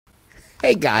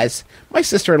Hey guys, my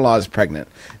sister-in-law is pregnant.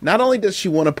 Not only does she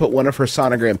want to put one of her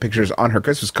sonogram pictures on her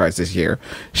Christmas cards this year,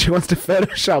 she wants to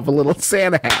Photoshop a little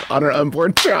Santa hat on her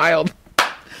unborn child.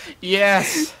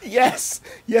 Yes. Yes,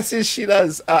 she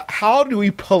does. How do we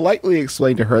politely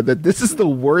explain to her that this is the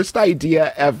worst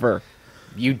idea ever?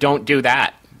 You don't do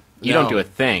that. You don't do a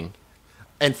thing.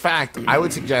 In fact, I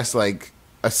would suggest like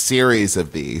a series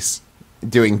of these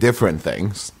doing different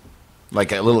things,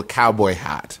 like a little cowboy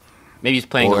hat. Maybe he's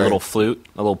playing a little flute,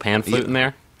 a little pan flute in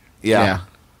there. Yeah.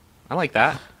 I like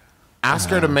that. Ask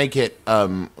her to make it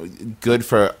good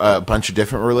for a bunch of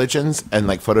different religions and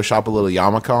like Photoshop a little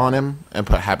yarmulke on him and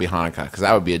put Happy Hanukkah, because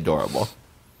that would be adorable.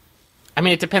 I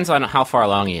mean, it depends on how far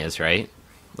along he is, right?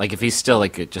 Like, if he's still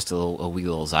like just a wee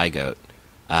little zygote,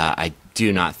 I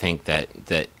do not think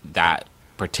that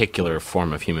particular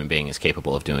form of human being is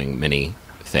capable of doing many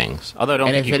things. Although I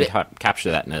don't think you can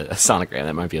capture that in a sonogram.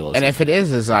 That might be a little. And if it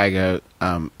is a zygote,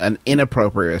 an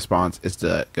inappropriate response is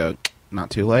to go,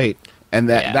 "Not too late," and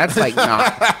that's like,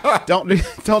 not don't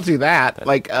do that.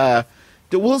 Like,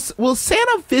 will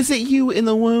Santa visit you in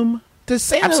the womb? Does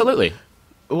Santa absolutely?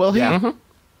 Will he? Yeah. Mm-hmm.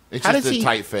 It's just a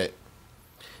tight fit.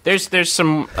 There's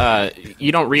some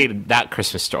you don't read that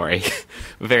Christmas story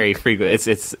very frequently.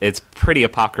 It's pretty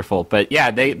apocryphal, but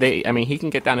yeah, they I mean, he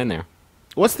can get down in there.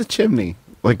 What's the chimney?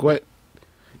 Like, what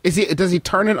is he? Does he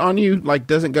turn it on you? Like,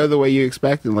 doesn't go the way you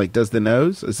expect, and like, does the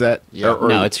nose? Is that? Yeah.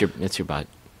 No, it's your butt.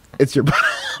 It's your butt.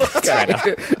 That's right.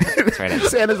 That's right.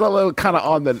 Santa's a little kind of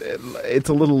on the. It's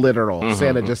a little literal. Mm-hmm.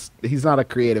 Santa he's not a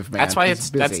creative man. That's why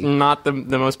that's not the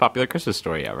most popular Christmas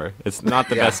story ever. It's not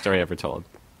the best story ever told.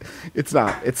 It's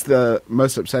not. It's the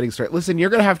most upsetting story. Listen,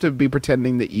 you're gonna have to be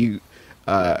pretending that you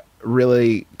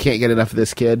really can't get enough of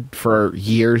this kid for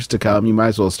years to come. You might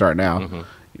as well start now. Mm-hmm.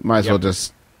 You might as well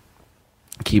just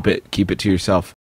keep it to yourself.